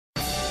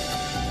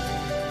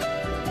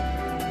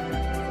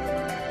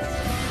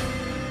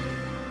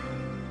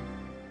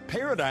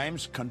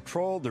Paradigms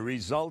control the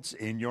results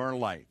in your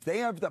life. They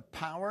have the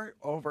power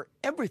over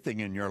everything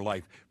in your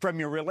life,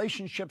 from your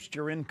relationships to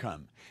your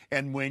income.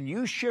 And when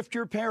you shift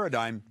your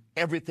paradigm,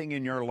 everything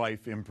in your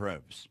life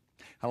improves.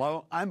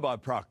 Hello, I'm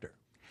Bob Proctor,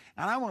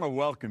 and I want to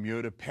welcome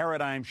you to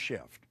Paradigm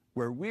Shift,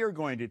 where we are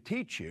going to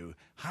teach you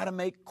how to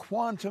make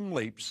quantum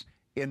leaps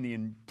in the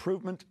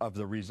improvement of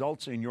the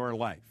results in your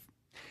life.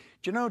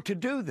 Do you know, to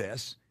do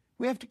this,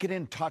 we have to get in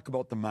and talk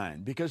about the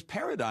mind, because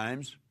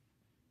paradigms,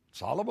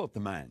 it's all about the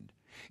mind.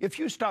 If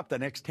you stop the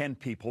next 10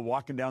 people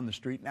walking down the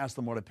street and ask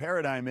them what a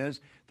paradigm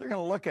is, they're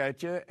going to look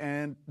at you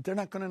and they're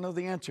not going to know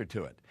the answer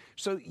to it.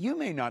 So you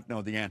may not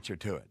know the answer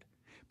to it,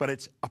 but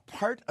it's a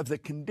part of the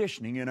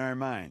conditioning in our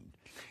mind.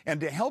 And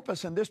to help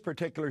us in this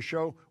particular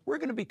show, we're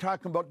going to be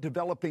talking about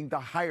developing the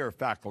higher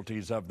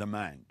faculties of the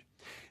mind.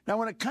 Now,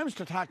 when it comes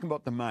to talking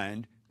about the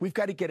mind, we've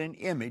got to get an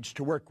image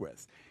to work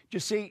with. You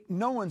see,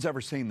 no one's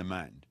ever seen the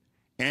mind,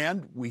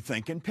 and we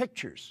think in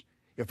pictures.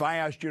 If I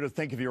asked you to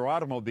think of your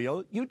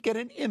automobile, you'd get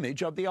an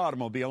image of the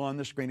automobile on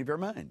the screen of your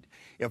mind.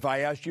 If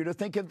I asked you to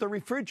think of the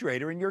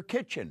refrigerator in your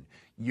kitchen,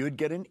 you'd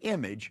get an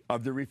image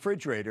of the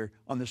refrigerator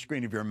on the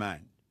screen of your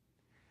mind.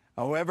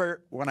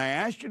 However, when I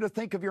asked you to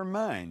think of your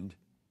mind,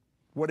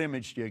 what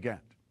image do you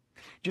get?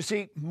 You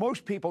see,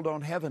 most people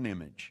don't have an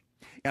image.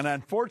 And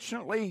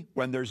unfortunately,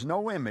 when there's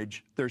no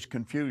image, there's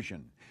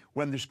confusion.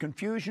 When there's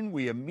confusion,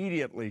 we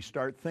immediately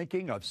start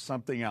thinking of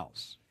something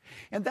else.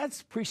 And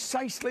that's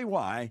precisely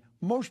why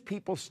most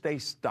people stay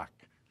stuck.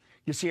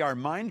 You see, our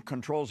mind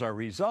controls our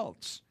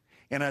results,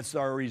 and it's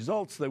our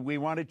results that we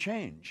want to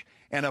change.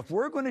 And if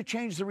we're going to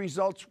change the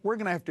results, we're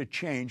going to have to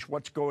change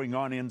what's going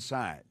on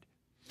inside.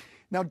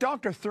 Now,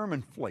 Dr.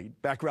 Thurman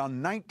Fleet, back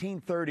around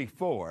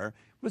 1934,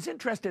 was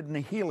interested in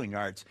the healing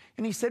arts,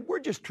 and he said, we're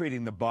just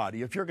treating the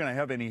body. If you're going to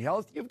have any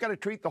health, you've got to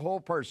treat the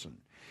whole person.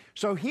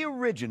 So he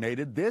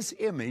originated this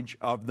image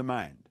of the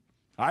mind.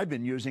 I've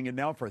been using it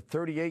now for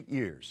 38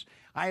 years.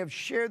 I have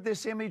shared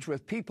this image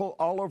with people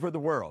all over the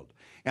world,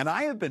 and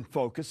I have been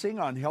focusing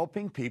on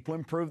helping people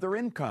improve their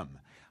income.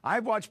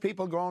 I've watched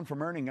people going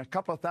from earning a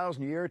couple of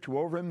thousand a year to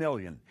over $1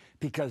 million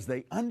because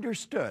they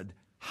understood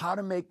how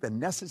to make the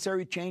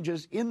necessary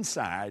changes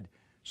inside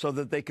so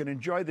that they can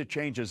enjoy the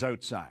changes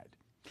outside.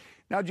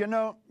 Now, you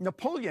know,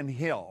 Napoleon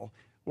Hill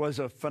was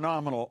a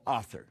phenomenal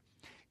author,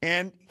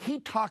 and he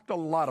talked a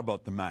lot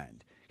about the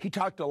mind. He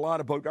talked a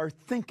lot about our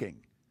thinking.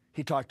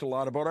 He talked a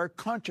lot about our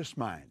conscious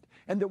mind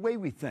and the way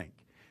we think.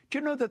 Do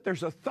you know that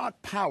there's a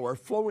thought power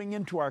flowing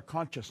into our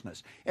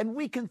consciousness, and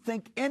we can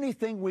think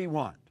anything we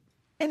want,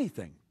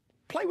 anything.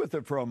 Play with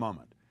it for a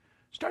moment.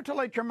 Start to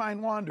let your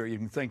mind wander. You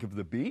can think of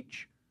the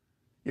beach.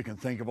 You can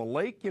think of a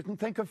lake. You can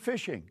think of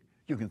fishing.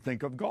 You can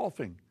think of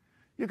golfing.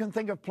 You can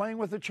think of playing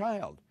with a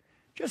child.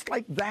 Just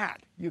like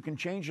that, you can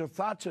change your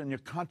thoughts and your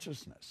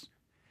consciousness.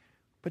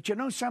 But you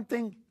know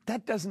something?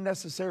 That doesn't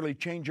necessarily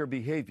change your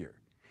behavior.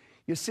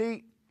 You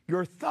see,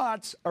 your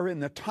thoughts are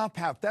in the top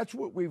half. That's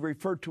what we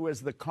refer to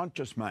as the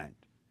conscious mind.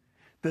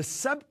 The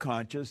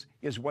subconscious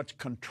is what's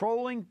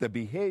controlling the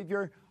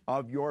behavior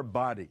of your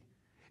body.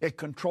 It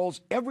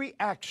controls every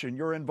action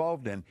you're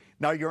involved in.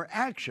 Now, your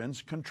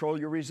actions control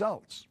your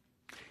results.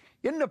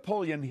 In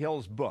Napoleon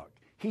Hill's book,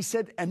 he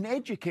said an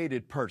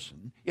educated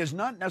person is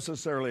not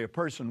necessarily a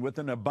person with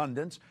an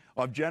abundance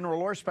of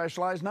general or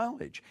specialized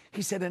knowledge.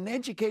 He said an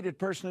educated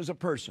person is a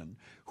person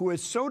who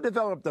has so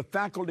developed the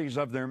faculties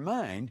of their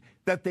mind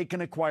that they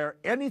can acquire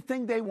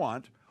anything they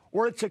want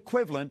or its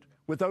equivalent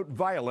without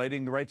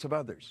violating the rights of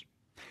others.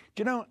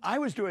 Do you know, I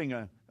was doing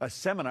a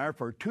seminar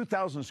for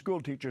 2,000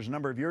 school teachers a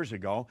number of years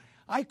ago.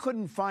 I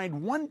couldn't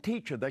find one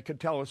teacher that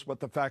could tell us what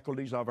the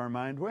faculties of our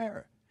mind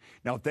were.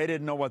 Now, if they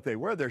didn't know what they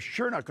were, they're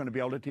sure not going to be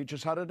able to teach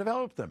us how to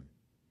develop them.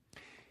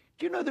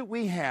 Do you know that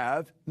we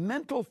have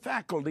mental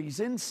faculties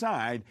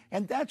inside,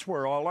 and that's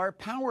where all our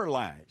power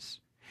lies?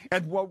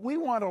 And what we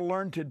want to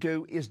learn to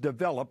do is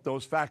develop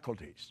those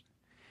faculties.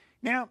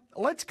 Now,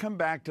 let's come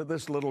back to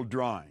this little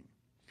drawing.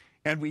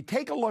 And we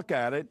take a look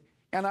at it,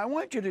 and I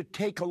want you to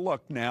take a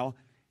look now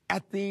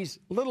at these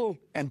little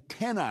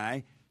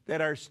antennae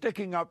that are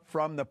sticking up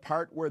from the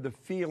part where the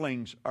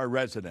feelings are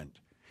resident.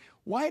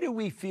 Why do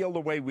we feel the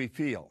way we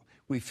feel?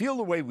 We feel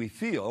the way we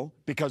feel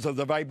because of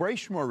the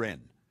vibration we're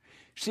in.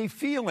 See,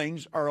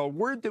 feelings are a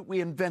word that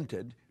we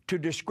invented to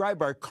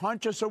describe our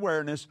conscious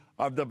awareness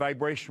of the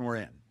vibration we're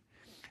in.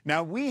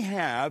 Now, we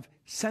have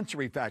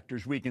sensory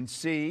factors. We can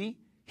see,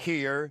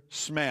 hear,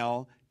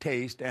 smell,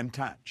 taste, and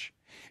touch.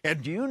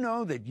 And do you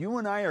know that you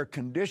and I are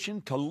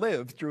conditioned to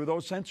live through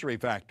those sensory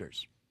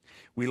factors?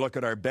 We look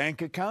at our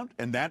bank account,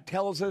 and that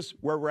tells us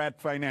where we're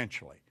at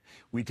financially.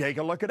 We take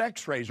a look at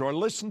x-rays or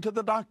listen to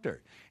the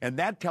doctor, and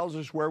that tells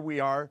us where we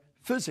are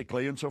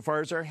physically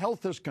insofar as our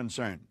health is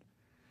concerned.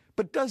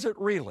 But does it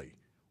really?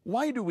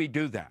 Why do we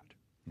do that?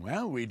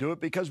 Well, we do it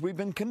because we've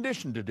been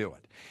conditioned to do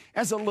it.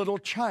 As a little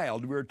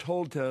child, we were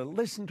told to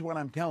listen to what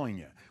I'm telling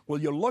you.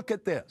 Well, you look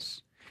at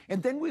this.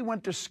 And then we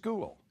went to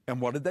school, and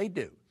what did they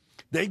do?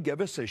 They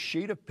give us a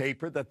sheet of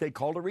paper that they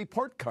called a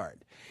report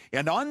card.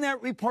 And on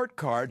that report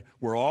card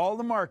were all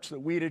the marks that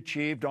we'd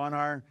achieved on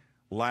our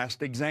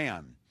last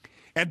exam.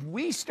 And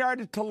we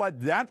started to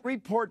let that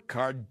report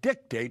card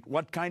dictate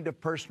what kind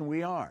of person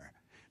we are.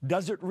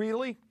 Does it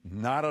really?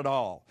 Not at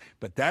all.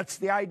 But that's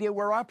the idea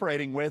we're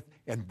operating with,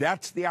 and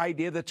that's the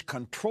idea that's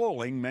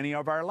controlling many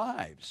of our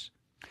lives.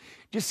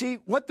 You see,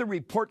 what the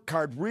report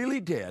card really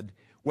did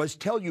was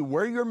tell you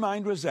where your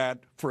mind was at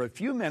for a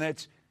few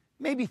minutes,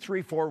 maybe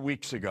 3-4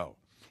 weeks ago.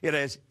 It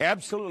has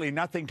absolutely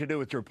nothing to do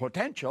with your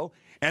potential,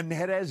 and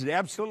it has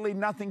absolutely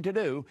nothing to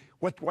do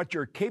with what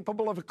you're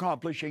capable of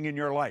accomplishing in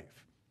your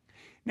life.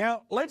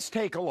 Now, let's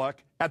take a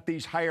look at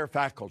these higher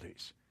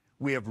faculties.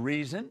 We have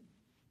reason,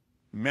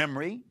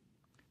 memory,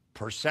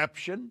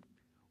 perception,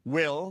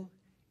 will,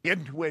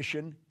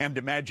 intuition, and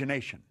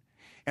imagination.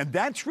 And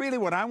that's really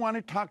what I want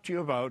to talk to you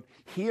about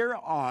here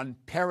on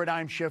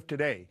Paradigm Shift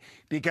today.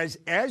 Because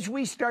as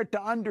we start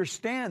to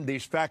understand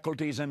these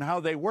faculties and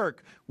how they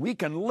work, we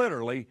can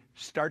literally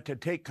start to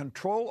take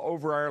control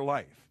over our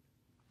life.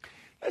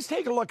 Let's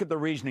take a look at the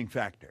reasoning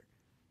factor.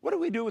 What do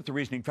we do with the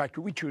reasoning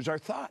factor? We choose our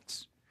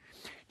thoughts.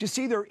 You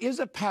see, there is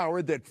a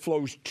power that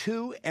flows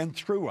to and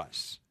through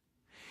us.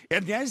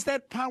 And as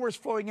that power is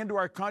flowing into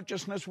our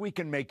consciousness, we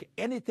can make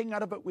anything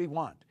out of it we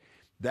want.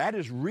 That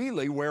is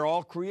really where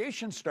all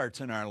creation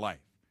starts in our life.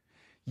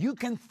 You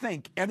can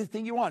think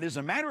anything you want. As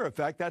a matter of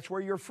fact, that's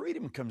where your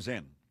freedom comes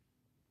in.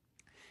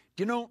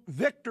 You know,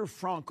 Viktor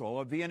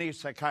Frankl, a Viennese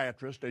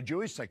psychiatrist, a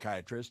Jewish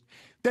psychiatrist,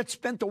 that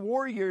spent the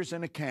war years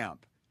in a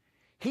camp,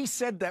 he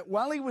said that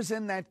while he was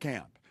in that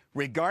camp,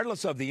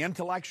 regardless of the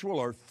intellectual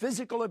or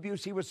physical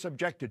abuse he was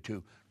subjected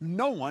to,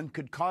 no one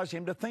could cause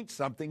him to think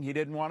something he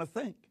didn't want to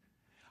think.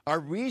 Our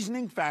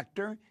reasoning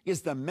factor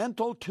is the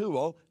mental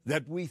tool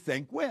that we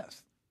think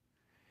with.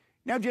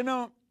 Now, do you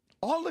know,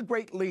 all the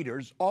great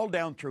leaders all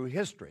down through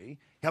history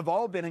have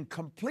all been in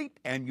complete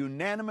and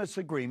unanimous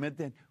agreement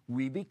that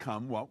we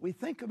become what we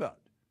think about.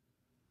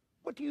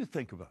 What do you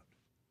think about?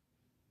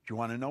 Do you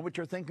want to know what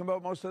you're thinking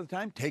about most of the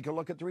time? Take a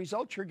look at the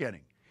results you're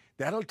getting.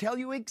 That'll tell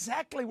you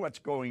exactly what's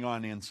going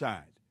on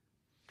inside.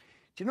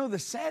 Do you know, the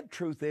sad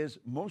truth is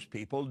most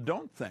people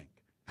don't think.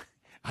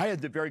 I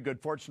had the very good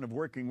fortune of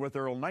working with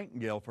Earl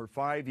Nightingale for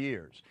 5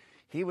 years.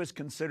 He was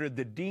considered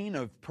the dean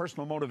of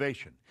personal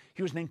motivation.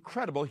 He was an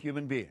incredible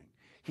human being.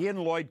 He and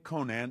Lloyd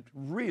Conant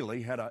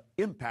really had an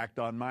impact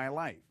on my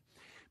life.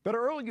 But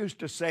Earl used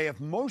to say if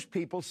most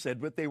people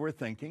said what they were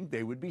thinking,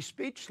 they would be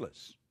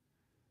speechless.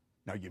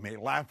 Now, you may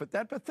laugh at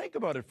that, but think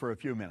about it for a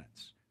few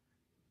minutes.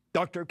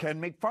 Dr.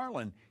 Ken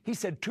McFarland, he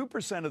said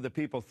 2% of the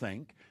people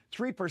think,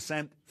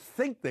 3%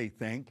 think they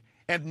think,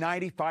 and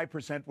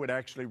 95% would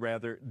actually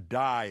rather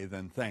die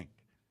than think.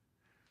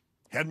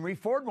 Henry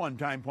Ford one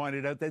time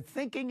pointed out that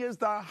thinking is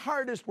the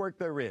hardest work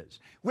there is,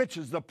 which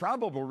is the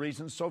probable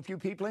reason so few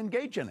people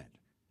engage in it.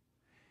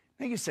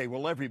 Now you say,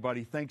 well,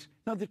 everybody thinks.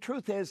 No, the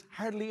truth is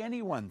hardly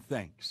anyone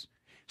thinks.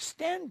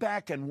 Stand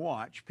back and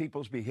watch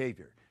people's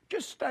behavior.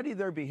 Just study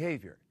their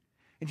behavior.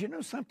 And you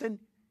know something?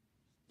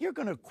 You're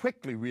going to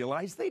quickly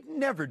realize they'd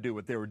never do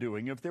what they were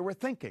doing if they were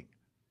thinking.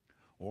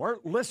 Or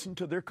listen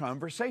to their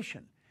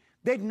conversation.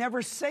 They'd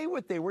never say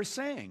what they were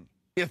saying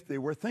if they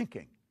were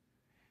thinking.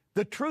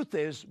 The truth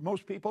is,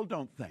 most people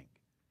don't think.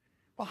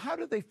 Well, how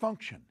do they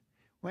function?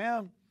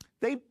 Well,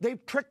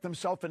 they've tricked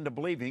themselves into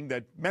believing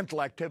that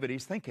mental activity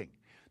is thinking.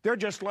 They're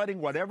just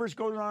letting whatever's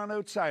going on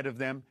outside of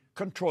them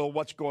control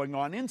what's going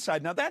on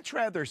inside. Now, that's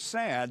rather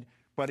sad,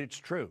 but it's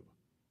true.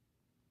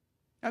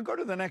 Now, go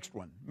to the next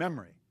one,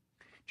 memory.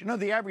 Do you know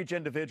the average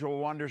individual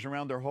wanders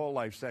around their whole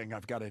life saying,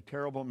 I've got a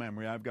terrible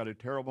memory, I've got a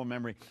terrible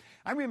memory.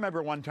 I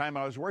remember one time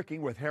I was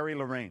working with Harry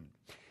Lorraine.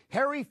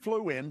 Harry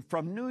flew in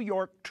from New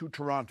York to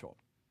Toronto.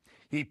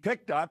 He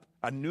picked up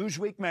a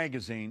Newsweek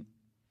magazine,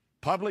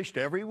 published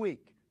every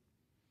week.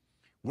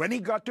 When he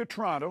got to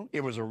Toronto,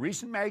 it was a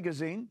recent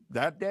magazine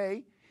that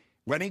day.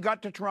 When he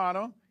got to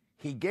Toronto,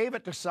 he gave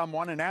it to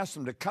someone and asked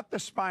them to cut the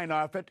spine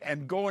off it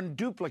and go and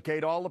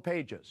duplicate all the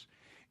pages.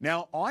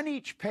 Now, on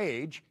each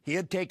page, he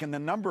had taken the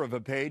number of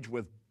a page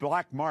with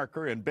black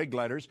marker and big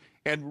letters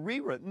and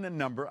rewritten the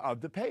number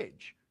of the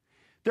page.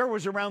 There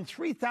was around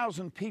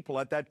 3,000 people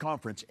at that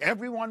conference.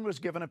 Everyone was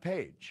given a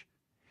page.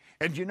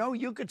 And you know,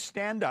 you could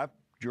stand up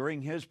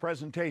during his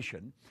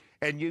presentation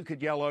and you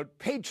could yell out,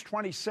 page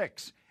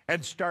 26,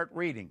 and start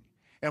reading.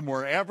 And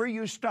wherever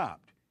you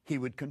stopped, he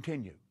would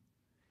continue.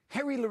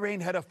 Harry Lorraine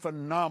had a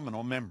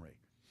phenomenal memory.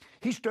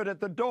 He stood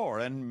at the door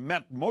and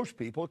met most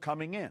people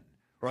coming in,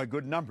 or a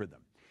good number of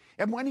them.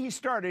 And when he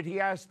started, he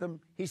asked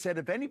them, he said,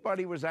 if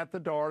anybody was at the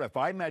door, if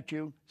I met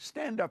you,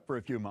 stand up for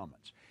a few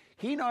moments.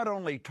 He not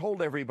only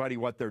told everybody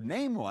what their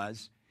name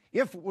was,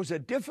 if it was a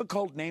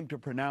difficult name to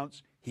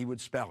pronounce, he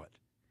would spell it.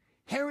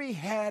 Harry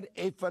had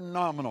a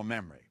phenomenal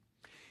memory.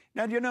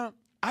 Now, you know,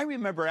 I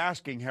remember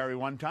asking Harry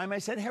one time, I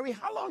said, Harry,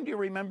 how long do you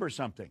remember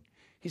something?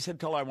 He said,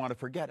 till I want to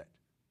forget it.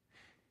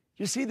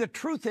 You see, the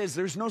truth is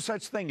there's no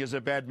such thing as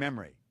a bad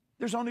memory.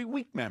 There's only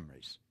weak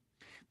memories.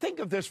 Think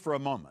of this for a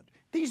moment.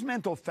 These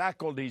mental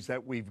faculties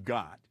that we've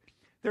got,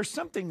 they're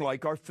something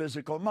like our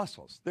physical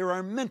muscles. They're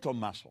our mental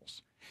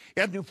muscles.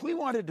 And if we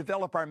want to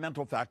develop our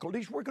mental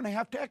faculties, we're going to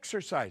have to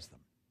exercise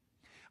them.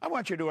 I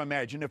want you to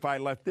imagine if I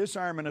left this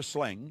arm in a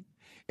sling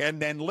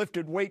and then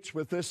lifted weights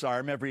with this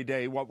arm every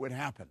day, what would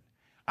happen?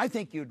 I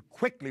think you'd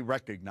quickly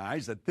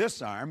recognize that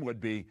this arm would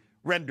be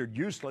rendered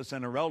useless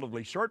in a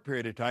relatively short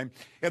period of time,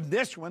 and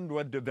this one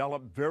would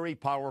develop very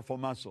powerful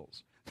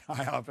muscles.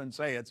 I often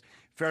say it's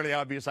fairly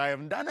obvious I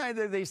haven't done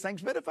either of these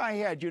things, but if I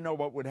had, you know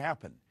what would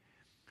happen.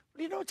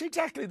 You know, it's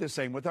exactly the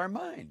same with our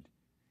mind.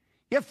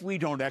 If we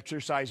don't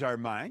exercise our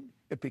mind,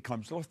 it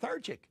becomes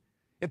lethargic.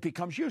 It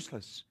becomes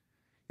useless.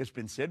 It's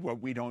been said,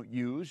 what we don't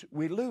use,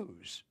 we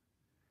lose.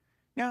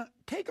 Now,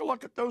 take a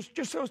look at those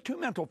two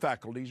mental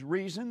faculties,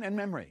 reason and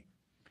memory.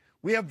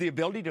 We have the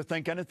ability to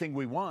think anything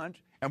we want,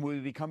 and we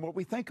become what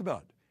we think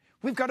about.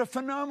 We've got a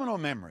phenomenal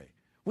memory.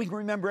 We can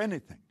remember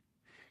anything.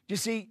 You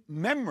see,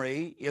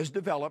 memory is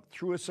developed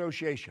through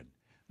association.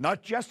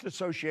 Not just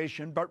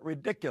association, but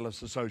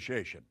ridiculous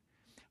association.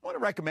 I want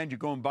to recommend you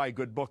go and buy a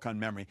good book on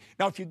memory.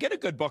 Now, if you get a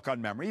good book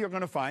on memory, you're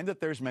going to find that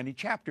there's many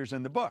chapters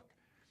in the book.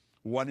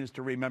 One is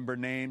to remember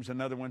names,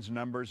 another one's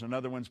numbers,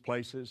 another one's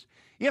places.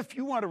 If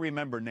you want to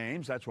remember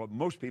names, that's what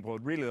most people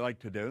would really like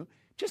to do,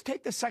 just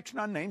take the section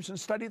on names and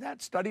study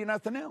that, study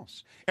nothing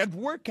else, and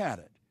work at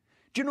it.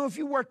 Do you know, if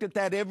you worked at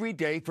that every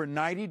day for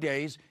 90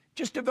 days,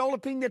 just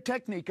developing the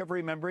technique of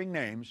remembering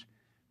names,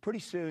 pretty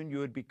soon you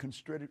would be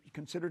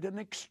considered an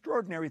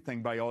extraordinary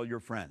thing by all your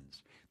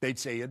friends. They'd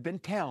say you'd been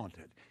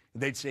talented.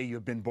 They'd say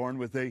you've been born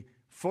with a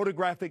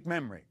photographic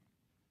memory.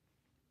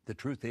 The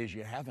truth is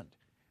you haven't.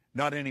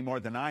 Not any more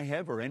than I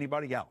have or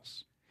anybody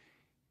else.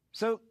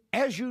 So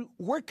as you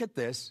work at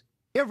this,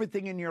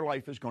 everything in your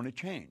life is going to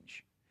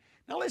change.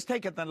 Now let's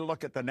take a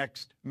look at the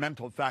next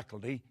mental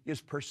faculty, is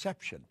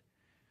perception.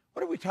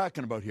 What are we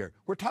talking about here?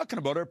 We're talking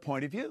about our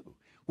point of view.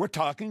 We're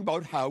talking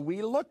about how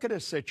we look at a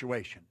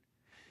situation.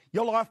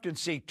 You'll often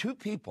see two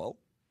people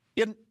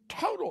in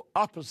total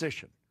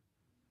opposition,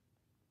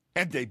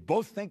 and they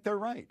both think they're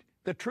right.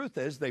 The truth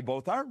is they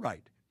both are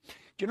right.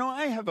 Do you know,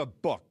 I have a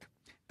book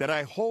that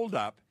I hold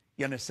up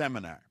in a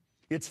seminar.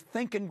 It's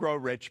Think and Grow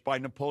Rich by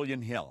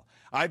Napoleon Hill.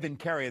 I've been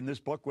carrying this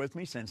book with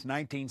me since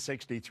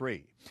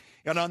 1963.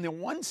 And on the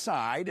one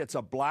side, it's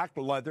a black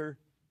leather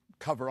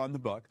cover on the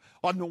book.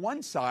 On the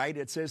one side,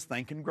 it says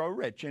Think and Grow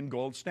Rich in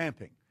gold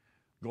stamping.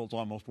 Gold's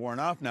almost worn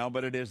off now,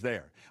 but it is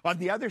there. On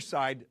the other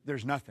side,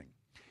 there's nothing.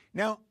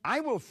 Now, I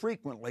will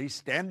frequently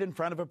stand in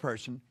front of a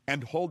person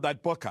and hold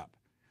that book up.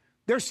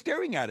 They're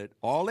staring at it.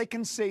 All they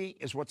can see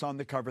is what's on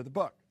the cover of the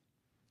book.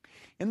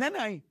 And then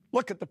I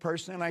look at the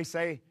person and I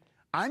say,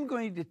 I'm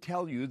going to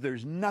tell you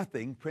there's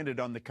nothing printed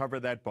on the cover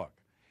of that book.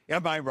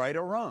 Am I right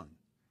or wrong?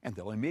 And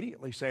they'll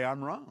immediately say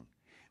I'm wrong.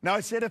 Now,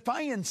 I said, if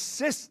I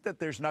insist that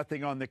there's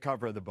nothing on the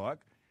cover of the book,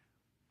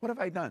 what have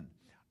I done?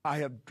 I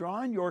have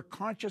drawn your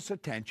conscious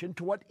attention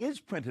to what is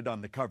printed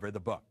on the cover of the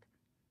book.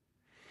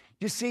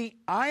 You see,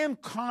 I am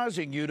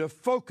causing you to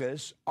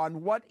focus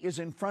on what is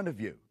in front of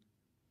you.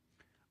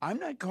 I'm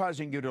not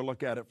causing you to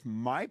look at it from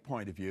my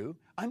point of view.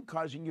 I'm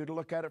causing you to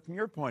look at it from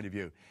your point of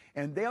view.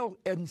 And they'll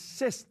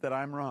insist that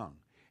I'm wrong.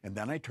 And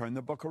then I turn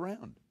the book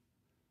around.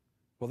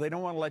 Well, they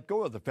don't want to let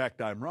go of the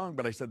fact I'm wrong,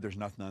 but I said there's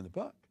nothing on the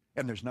book.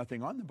 And there's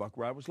nothing on the book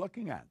where I was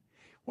looking at.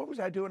 What was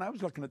I doing? I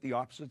was looking at the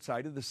opposite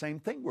side of the same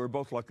thing. We were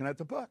both looking at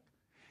the book.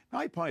 Now,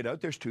 I point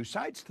out there's two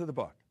sides to the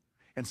book.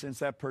 And since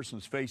that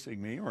person's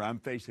facing me or I'm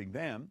facing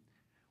them,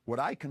 what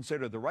I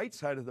consider the right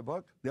side of the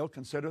book, they'll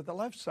consider the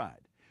left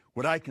side.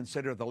 What I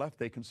consider the left,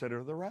 they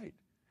consider the right.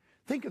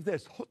 Think of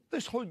this.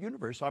 This whole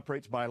universe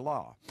operates by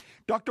law.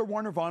 Dr.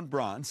 Wernher von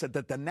Braun said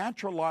that the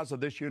natural laws of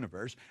this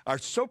universe are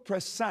so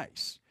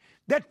precise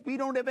that we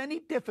don't have any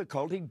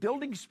difficulty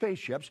building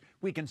spaceships.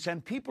 We can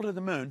send people to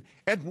the moon,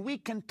 and we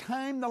can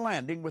time the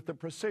landing with the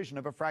precision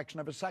of a fraction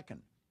of a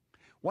second.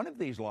 One of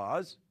these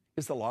laws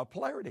is the law of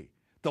polarity.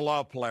 The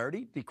law of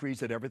polarity decrees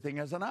that everything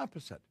has an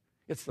opposite.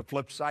 It's the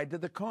flip side to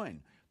the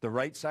coin, the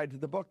right side to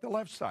the book, the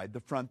left side, the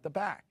front, the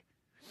back.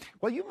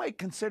 Well, you might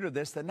consider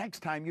this the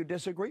next time you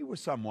disagree with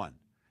someone.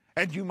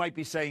 And you might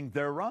be saying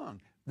they're wrong.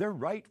 They're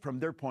right from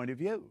their point of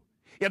view.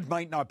 It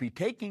might not be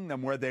taking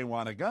them where they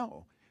want to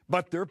go,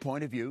 but their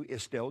point of view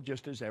is still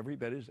just as every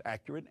bit as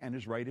accurate and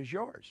as right as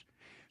yours.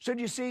 So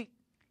do you see,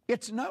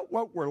 it's not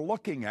what we're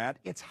looking at,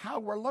 it's how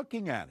we're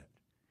looking at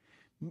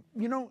it.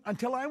 You know,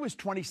 until I was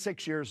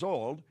 26 years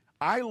old,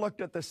 I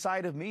looked at the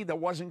side of me that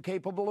wasn't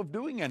capable of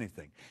doing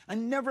anything. I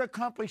never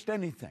accomplished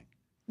anything.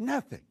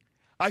 Nothing.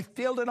 I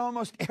failed at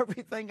almost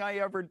everything I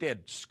ever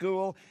did.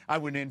 School, I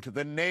went into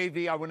the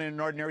Navy, I went in an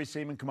ordinary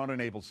seaman, come out an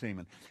able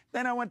seaman.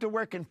 Then I went to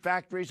work in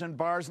factories and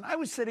bars, and I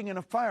was sitting in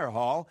a fire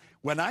hall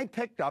when I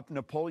picked up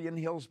Napoleon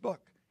Hill's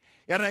book.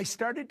 And I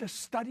started to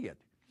study it.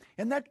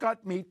 And that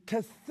got me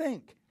to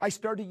think. I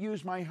started to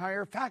use my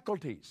higher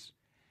faculties.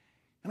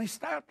 And I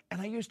stopped,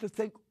 and I used to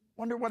think,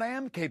 wonder what I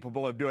am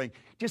capable of doing.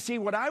 Do you see,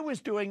 what I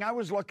was doing, I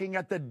was looking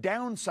at the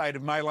downside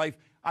of my life.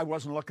 I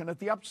wasn't looking at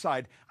the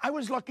upside. I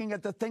was looking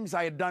at the things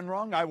I had done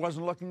wrong. I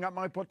wasn't looking at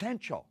my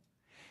potential.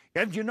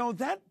 And you know,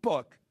 that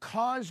book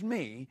caused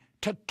me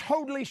to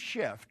totally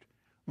shift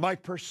my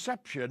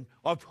perception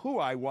of who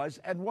I was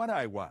and what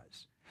I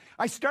was.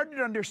 I started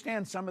to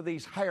understand some of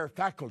these higher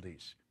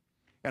faculties,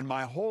 and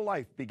my whole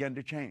life began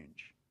to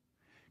change.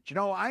 Do you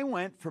know, I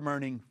went from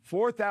earning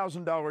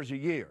 $4,000 a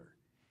year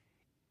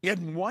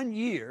in 1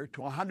 year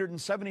to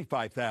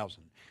 $175,000.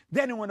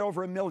 Then it went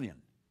over $1 million.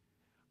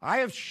 I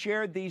have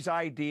shared these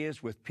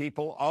ideas with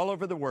people all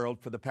over the world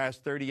for the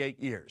past 38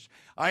 years.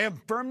 I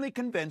am firmly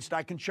convinced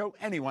I can show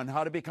anyone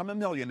how to become a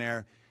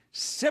millionaire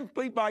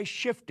simply by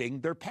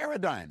shifting their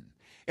paradigm.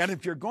 And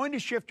if you're going to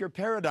shift your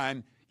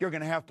paradigm, you're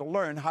going to have to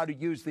learn how to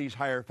use these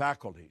higher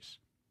faculties.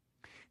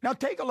 Now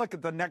take a look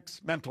at the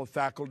next mental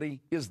faculty,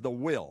 is the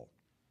will.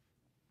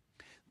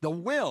 The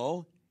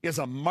will is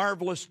a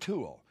marvelous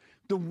tool.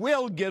 The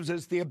will gives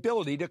us the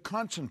ability to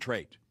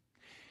concentrate.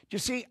 You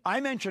see,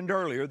 I mentioned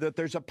earlier that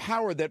there's a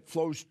power that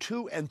flows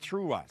to and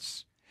through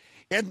us.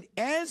 And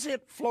as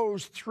it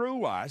flows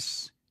through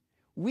us,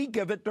 we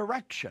give it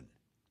direction.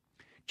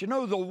 Do you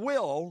know, the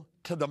will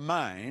to the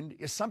mind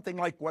is something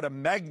like what a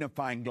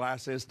magnifying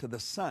glass is to the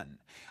sun.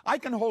 I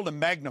can hold a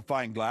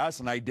magnifying glass,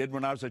 and I did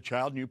when I was a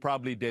child, and you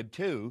probably did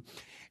too,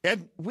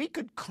 and we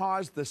could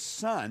cause the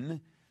sun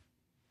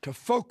to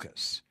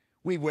focus.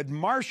 We would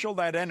marshal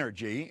that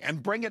energy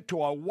and bring it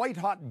to a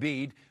white-hot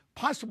bead,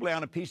 possibly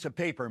on a piece of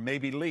paper,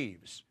 maybe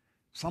leaves,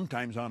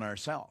 sometimes on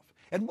ourselves.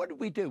 And what did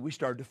we do? We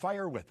started to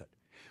fire with it.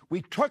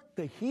 We took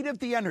the heat of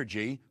the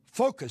energy,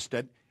 focused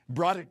it,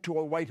 brought it to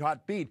a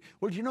white-hot bead.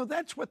 Well, you know,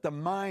 that's what the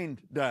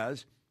mind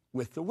does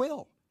with the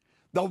will.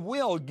 The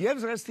will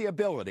gives us the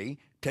ability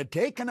to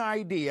take an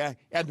idea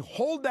and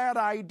hold that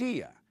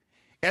idea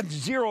and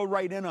zero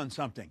right in on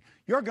something.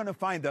 You're going to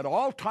find that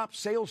all top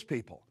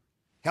salespeople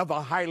have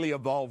a highly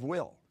evolved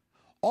will.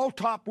 All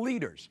top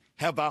leaders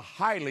have a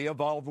highly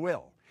evolved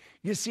will.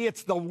 You see,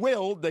 it's the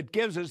will that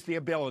gives us the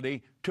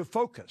ability to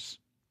focus.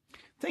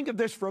 Think of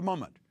this for a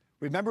moment.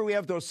 Remember, we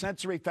have those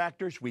sensory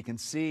factors. We can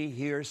see,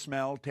 hear,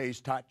 smell,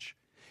 taste, touch.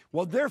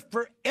 Well, they're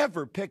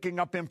forever picking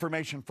up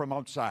information from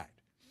outside.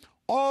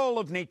 All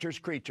of nature's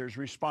creatures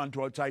respond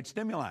to outside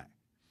stimuli.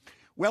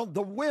 Well,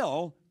 the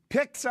will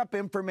picks up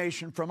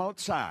information from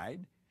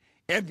outside,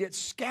 and it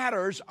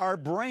scatters our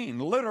brain,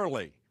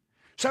 literally.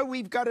 So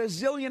we've got a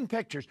zillion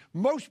pictures.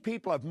 Most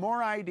people have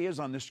more ideas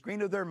on the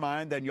screen of their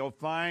mind than you'll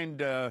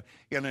find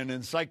in an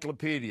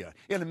encyclopedia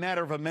in a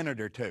matter of a minute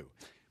or two.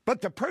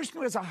 But the person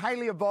who has a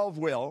highly evolved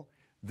will,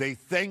 they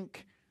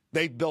think,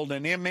 they build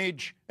an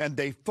image, and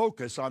they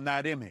focus on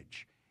that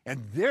image.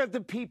 And they're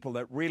the people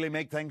that really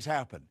make things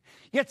happen.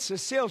 It's the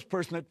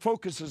salesperson that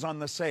focuses on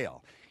the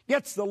sale.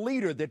 It's the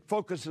leader that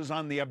focuses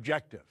on the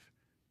objective.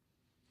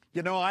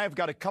 You know, I've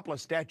got a couple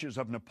of statues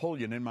of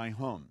Napoleon in my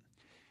home.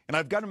 And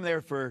I've got him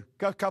there for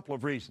a couple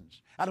of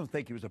reasons. I don't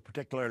think he was a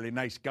particularly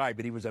nice guy,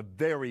 but he was a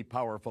very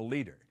powerful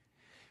leader.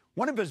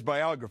 One of his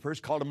biographers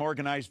called him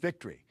organized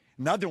victory.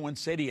 Another one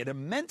said he had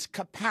immense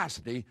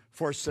capacity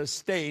for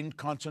sustained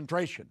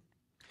concentration.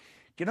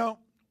 You know,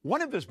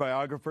 one of his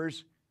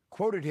biographers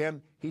quoted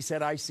him. He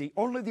said, "I see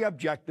only the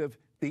objective,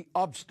 the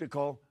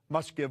obstacle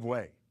must give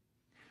way."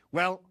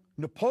 Well,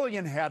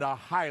 Napoleon had a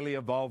highly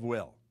evolved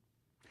will.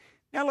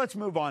 Now let's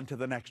move on to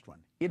the next one,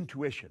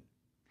 intuition.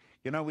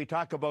 You know, we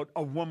talk about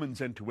a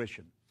woman's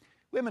intuition.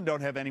 Women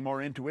don't have any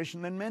more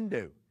intuition than men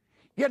do.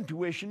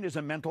 Intuition is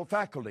a mental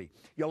faculty.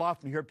 You'll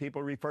often hear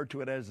people refer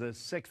to it as a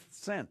sixth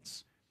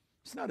sense.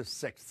 It's not a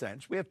sixth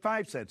sense. We have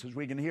 5 senses.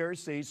 We can hear,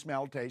 see,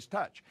 smell, taste,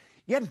 touch.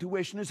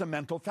 Intuition is a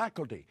mental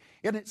faculty,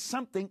 and it's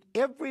something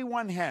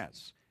everyone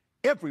has.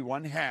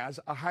 Everyone has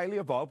a highly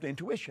evolved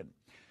intuition.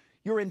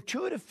 Your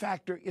intuitive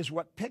factor is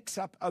what picks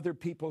up other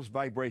people's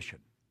vibration.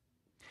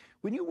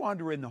 When you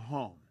wander in the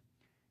home,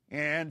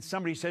 and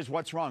somebody says,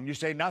 "What's wrong?" You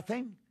say,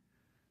 "Nothing."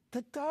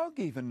 The dog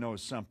even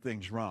knows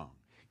something's wrong.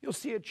 You'll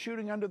see it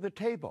shooting under the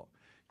table.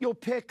 You'll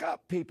pick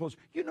up people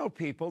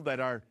that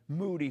are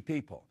moody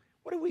people.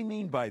 What do we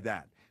mean by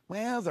that?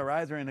 Well, they're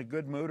either in a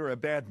good mood or a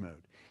bad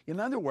mood. In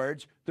other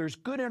words, there's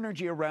good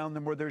energy around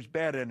them or there's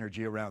bad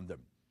energy around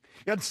them.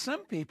 And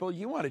some people,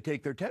 you want to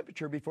take their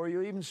temperature before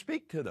you even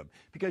speak to them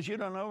because you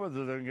don't know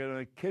whether they're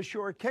going to kiss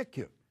you or kick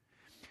you.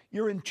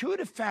 Your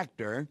intuitive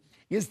factor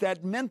is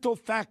that mental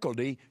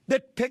faculty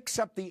that picks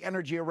up the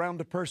energy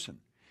around a person.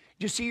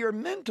 You see, your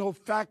mental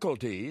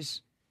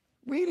faculties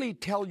really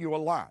tell you a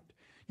lot.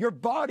 Your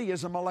body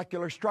is a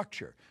molecular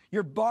structure.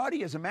 Your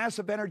body is a mass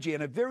of energy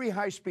and a very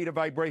high speed of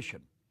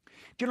vibration.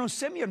 Do you know,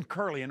 Simeon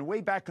Kirlian,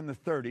 way back in the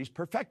 30s,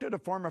 perfected a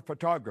form of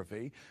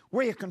photography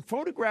where you can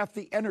photograph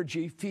the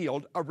energy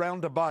field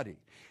around a body.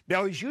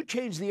 Now, as you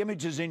change the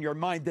images in your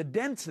mind, the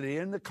density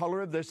and the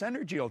color of this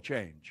energy will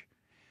change.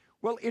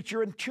 Well, it's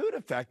your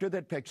intuitive factor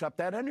that picks up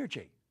that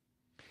energy.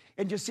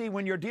 And you see,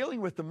 when you're dealing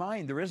with the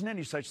mind, there isn't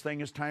any such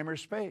thing as time or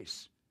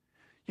space.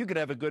 You could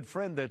have a good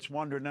friend that's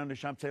wandering down the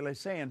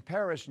Champs-Élysées in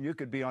Paris, and you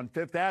could be on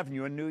Fifth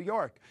Avenue in New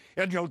York,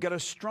 and you'll get a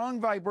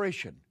strong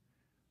vibration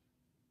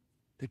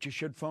that you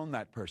should phone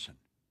that person.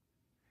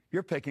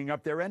 You're picking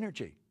up their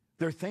energy,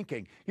 their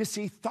thinking. You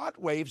see, thought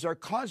waves are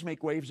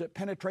cosmic waves that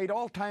penetrate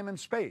all time and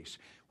space.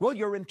 Well,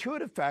 your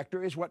intuitive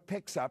factor is what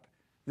picks up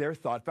their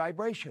thought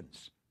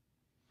vibrations.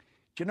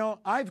 Do you know,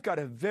 I've got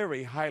a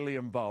very highly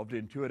involved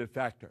intuitive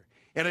factor,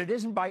 and it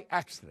isn't by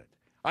accident.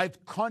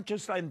 I've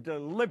consciously and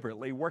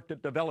deliberately worked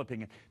at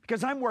developing it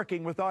because I'm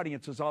working with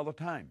audiences all the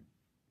time.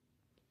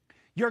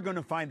 You're going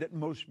to find that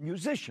most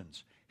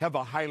musicians have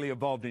a highly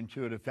evolved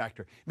intuitive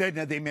factor.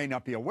 They may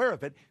not be aware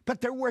of it,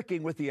 but they're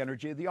working with the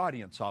energy of the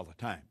audience all the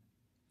time.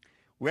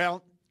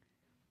 Well,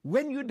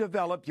 when you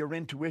develop your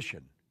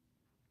intuition,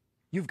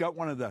 you've got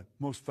one of the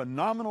most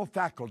phenomenal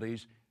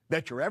faculties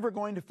that you're ever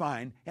going to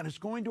find, and it's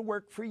going to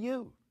work for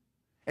you.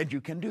 And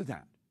you can do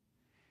that.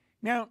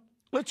 Now,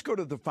 let's go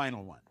to the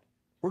final one.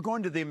 We're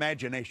going to the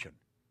imagination.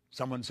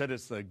 Someone said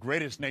it's the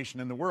greatest nation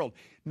in the world.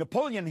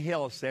 Napoleon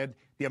Hill said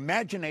the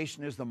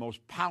imagination is the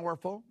most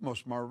powerful,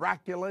 most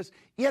miraculous,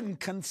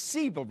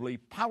 inconceivably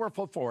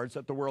powerful force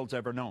that the world's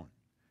ever known.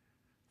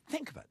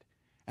 Think of it,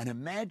 an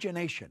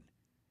imagination.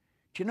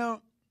 Do you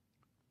know,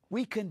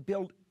 we can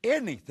build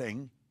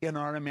anything in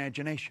our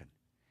imagination.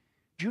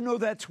 Do you know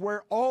that's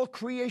where all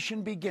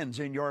creation begins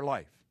in your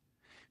life?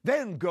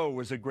 Van Gogh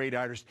was a great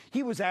artist.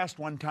 He was asked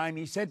one time,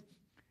 he said,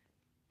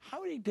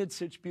 how he did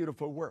such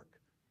beautiful work?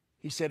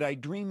 He said, I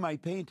dream my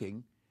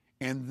painting,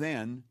 and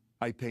then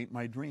I paint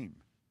my dream.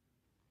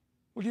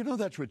 Well, you know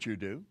that's what you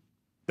do.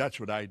 That's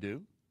what I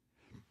do.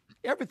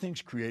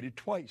 Everything's created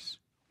twice,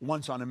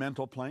 once on a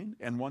mental plane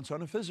and once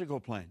on a physical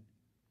plane.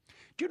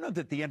 Do you know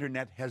that the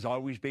internet has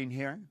always been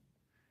here?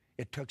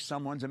 It took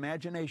someone's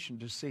imagination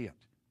to see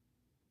it.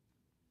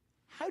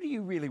 How do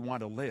you really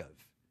want to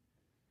live?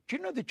 Do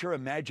you know that your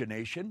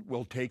imagination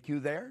will take you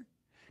there?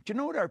 Do you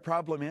know what our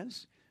problem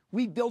is?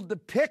 We build the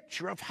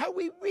picture of how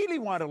we really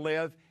want to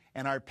live,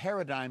 and our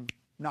paradigm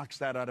knocks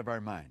that out of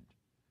our mind.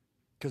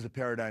 Because the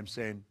paradigm's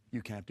saying,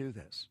 you can't do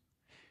this.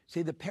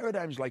 See, the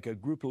paradigm's like a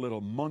group of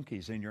little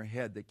monkeys in your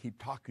head that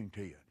keep talking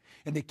to you.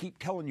 And they keep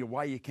telling you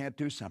why you can't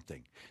do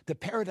something. The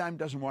paradigm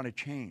doesn't want to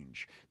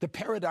change. The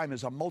paradigm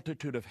is a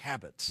multitude of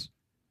habits.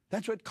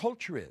 That's what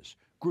culture is,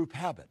 group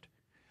habit.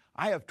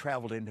 I have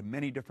traveled into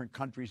many different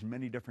countries and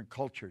many different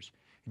cultures.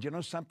 And you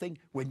know something?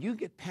 When you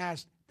get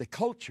past the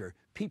culture,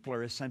 people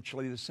are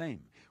essentially the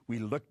same. We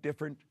look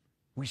different.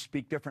 We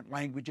speak different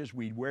languages.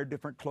 We wear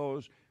different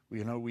clothes.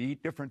 We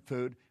eat different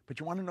food. But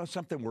you want to know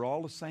something? We're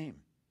all the same.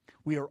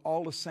 We are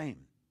all the same.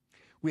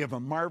 We have a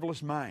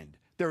marvelous mind.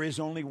 There is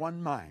only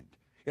one mind.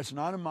 It's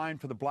not a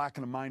mind for the black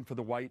and a mind for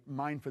the white,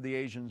 mind for the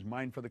Asians,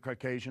 mind for the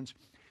Caucasians.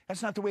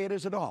 That's not the way it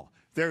is at all.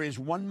 There is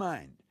one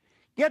mind.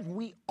 Yet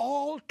we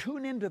all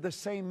tune into the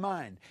same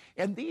mind.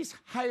 And these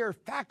higher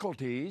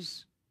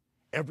faculties,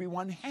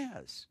 everyone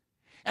has.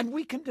 And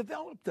we can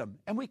develop them.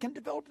 And we can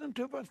develop them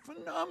to a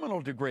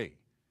phenomenal degree.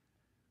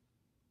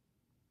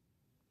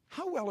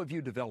 How well have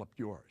you developed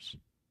yours?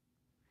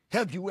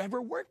 Have you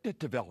ever worked at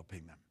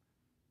developing them?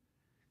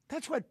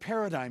 That's what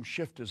paradigm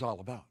shift is all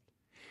about.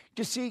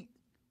 You see,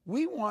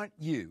 we want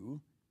you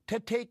to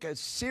take a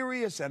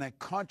serious and a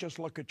conscious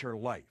look at your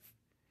life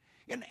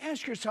and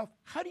ask yourself,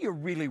 how do you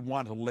really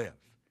want to live?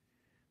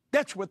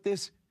 That's what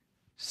this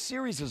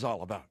series is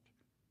all about.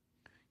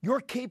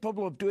 You're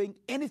capable of doing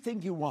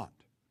anything you want.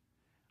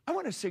 I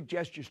want to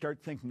suggest you start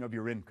thinking of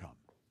your income.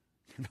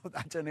 You know,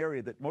 that's an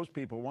area that most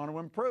people want to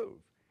improve.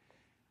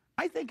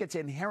 I think it's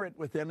inherent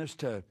within us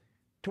to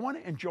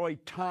want to enjoy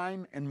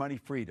time and money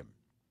freedom.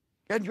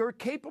 And you're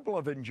capable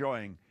of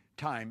enjoying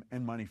time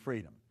and money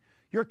freedom.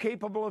 You're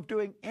capable of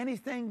doing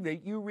anything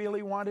that you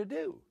really want to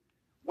do.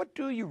 What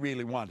do you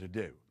really want to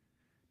do?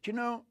 Do you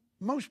know,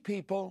 most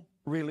people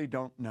really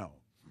don't know.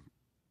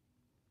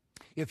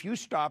 If you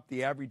stop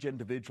the average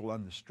individual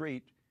on the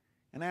street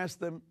and ask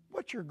them,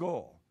 what's your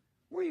goal?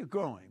 Where are you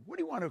going? What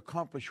do you want to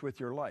accomplish with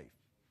your life?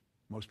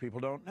 Most people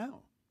don't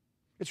know.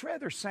 It's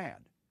rather sad.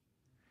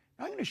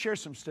 I'm going to share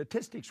some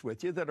statistics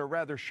with you that are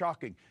rather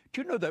shocking.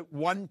 Do you know that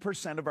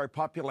 1% of our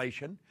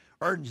population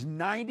earns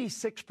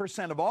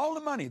 96% of all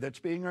the money that's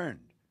being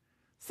earned?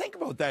 Think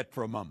about that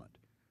for a moment.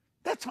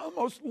 That's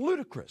almost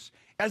ludicrous.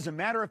 As a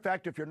matter of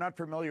fact, if you're not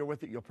familiar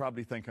with it, you'll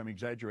probably think I'm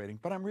exaggerating,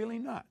 but I'm really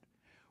not.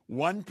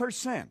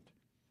 1%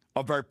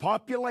 of our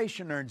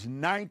population earns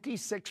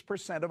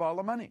 96% of all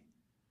the money.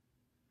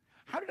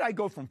 How did I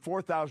go from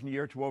 4,000 a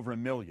year to over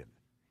 1 million?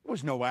 It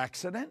was no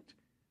accident.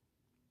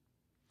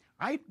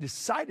 I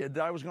decided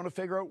that I was going to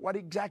figure out what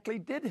exactly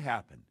did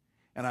happen.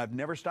 And I've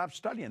never stopped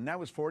studying. That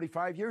was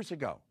 45 years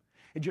ago.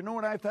 And you know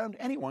what I found?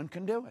 Anyone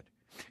can do it.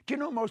 Do you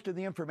know most of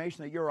the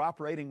information that you're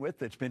operating with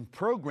that's been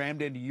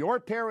programmed into your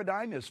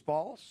paradigm is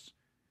false?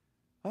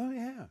 Oh,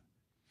 yeah.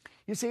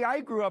 You see, I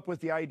grew up with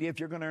the idea if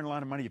you're going to earn a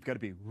lot of money, you've got to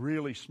be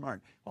really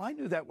smart. Well, I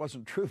knew that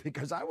wasn't true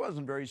because I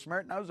wasn't very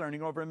smart and I was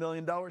earning over $1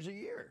 million a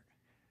year.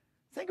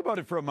 Think about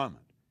it for a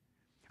moment.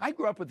 I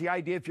grew up with the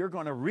idea if you're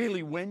going to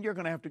really win, you're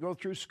going to have to go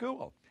through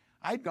school.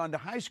 I'd gone to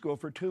high school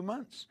for 2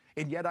 months,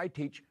 and yet I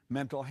teach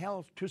mental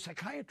health to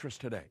psychiatrists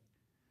today.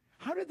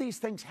 How do these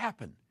things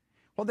happen?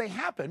 Well, they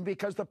happen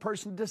because the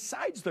person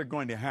decides they're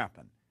going to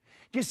happen.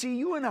 You see,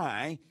 you and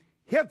I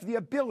have the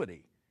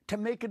ability to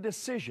make a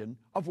decision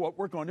of what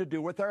we're going to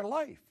do with our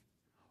life.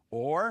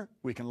 Or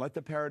we can let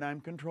the paradigm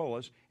control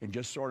us and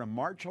just sort of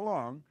march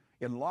along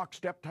in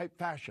lockstep type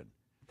fashion.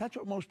 That's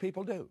what most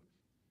people do.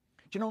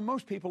 You know,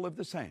 most people live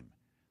the same.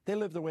 They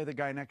live the way the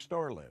guy next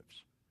door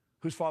lives.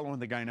 Who's following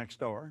the guy next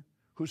door?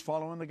 Who's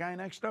following the guy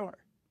next door?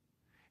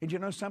 And you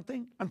know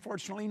something?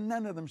 Unfortunately,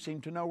 none of them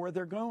seem to know where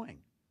they're going.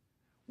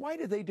 Why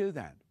do they do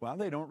that? Well,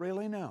 they don't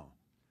really know.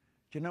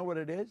 Do you know what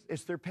it is?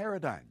 It's their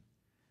paradigm.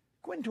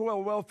 Go into a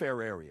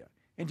welfare area,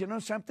 and do you know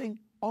something?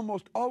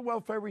 Almost all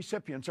welfare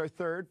recipients are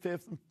third,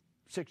 fifth, and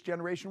sixth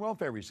generation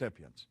welfare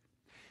recipients.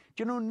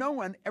 Do you know, no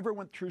one ever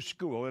went through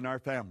school in our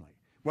family.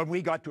 When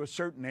we got to a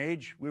certain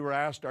age, we were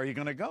asked, are you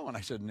going to go? And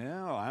I said,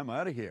 no, I'm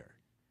out of here.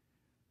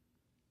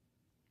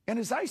 And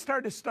as I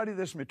started to study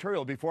this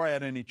material before I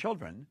had any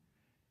children,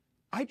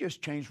 I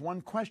just changed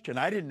one question.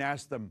 I didn't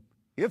ask them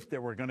if they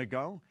were going to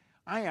go.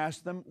 I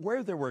asked them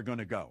where they were going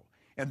to go.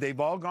 And they've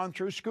all gone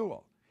through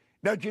school.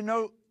 Now, do you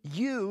know,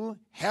 you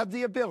have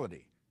the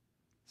ability,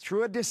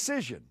 through a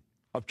decision,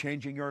 of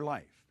changing your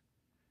life.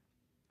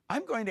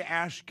 I'm going to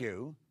ask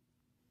you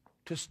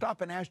to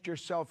stop and ask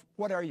yourself,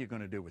 what are you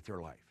going to do with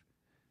your life?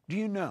 Do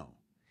you know?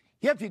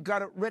 Have you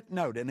got it written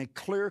out in a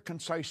clear,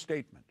 concise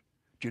statement?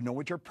 Do you know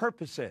what your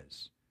purpose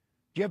is?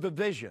 Do you have a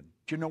vision?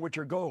 Do you know what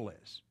your goal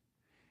is?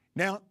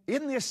 Now,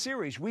 in this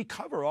series, we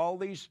cover all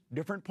these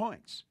different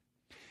points.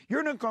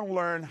 You're not going to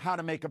learn how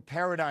to make a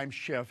paradigm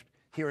shift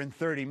here in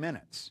 30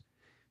 minutes.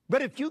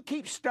 But if you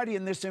keep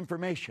studying this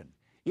information,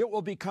 it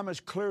will become as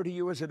clear to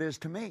you as it is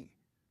to me.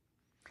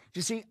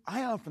 You see,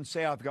 I often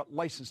say I've got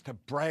license to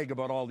brag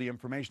about all the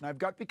information I've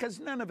got because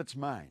none of it's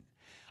mine.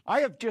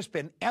 I have just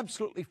been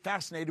absolutely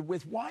fascinated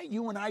with why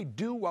you and I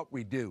do what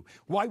we do,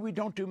 why we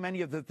don't do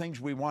many of the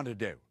things we want to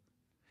do.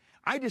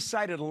 I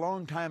decided a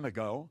long time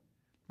ago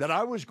that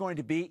I was going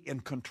to be in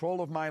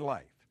control of my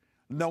life.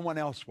 No one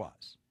else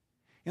was.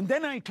 And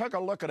then I took a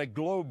look at a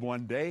globe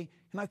one day,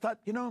 and I thought,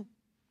 you know,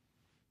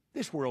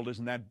 this world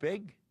isn't that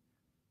big.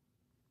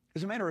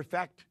 As a matter of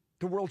fact,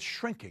 the world's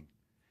shrinking.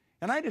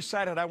 And I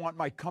decided I want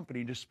my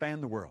company to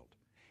span the world.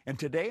 And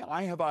today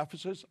I have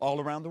offices all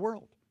around the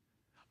world.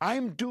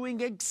 I'm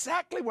doing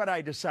exactly what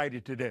I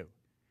decided to do.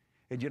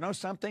 And you know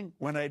something?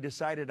 When I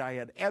decided, I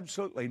had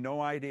absolutely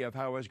no idea of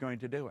how I was going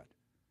to do it.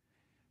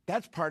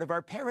 That's part of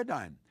our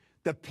paradigm.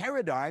 The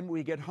paradigm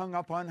we get hung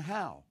up on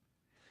how.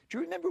 Do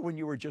you remember when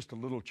you were just a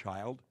little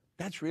child?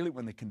 That's really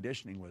when the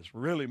conditioning was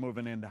really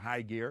moving into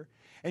high gear.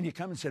 And you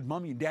come and said,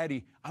 Mommy and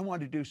Daddy, I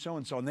want to do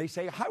so-and-so. And they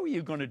say, how are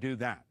you going to do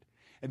that?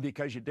 And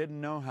because you didn't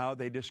know how,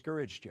 they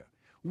discouraged you.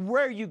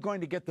 Where are you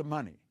going to get the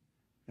money?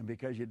 And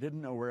because you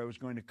didn't know where it was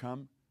going to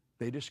come,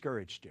 they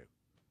discouraged you.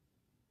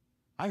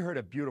 I heard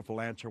a beautiful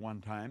answer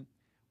one time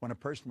when a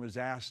person was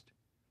asked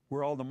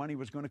where all the money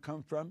was going to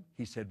come from.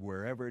 He said,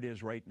 wherever it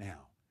is right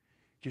now.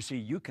 You see,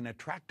 you can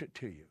attract it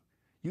to you.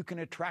 You can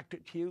attract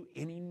it to you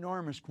in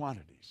enormous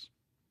quantities.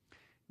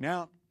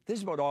 Now, this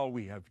is about all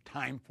we have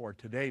time for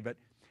today, but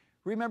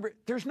remember,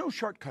 there's no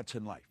shortcuts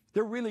in life.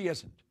 There really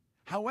isn't.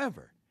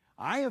 However,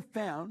 I have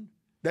found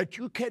that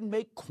you can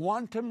make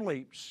quantum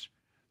leaps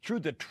through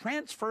the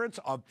transference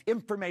of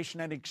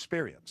information and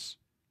experience.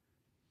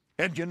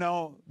 And you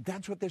know,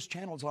 that's what this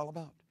channel is all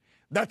about.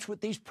 That's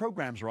what these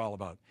programs are all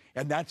about.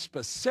 And that's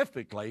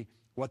specifically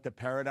what the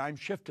paradigm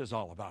shift is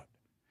all about.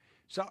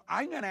 So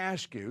I'm going to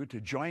ask you to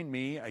join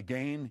me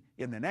again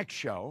in the next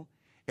show,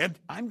 and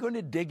I'm going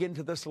to dig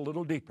into this a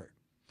little deeper.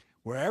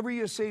 Wherever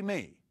you see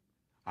me,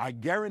 I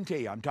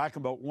guarantee I'm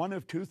talking about one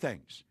of two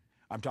things.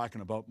 I'm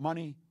talking about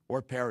money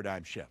or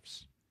paradigm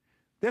shifts.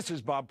 This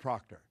is Bob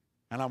Proctor,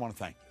 and I want to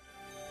thank you.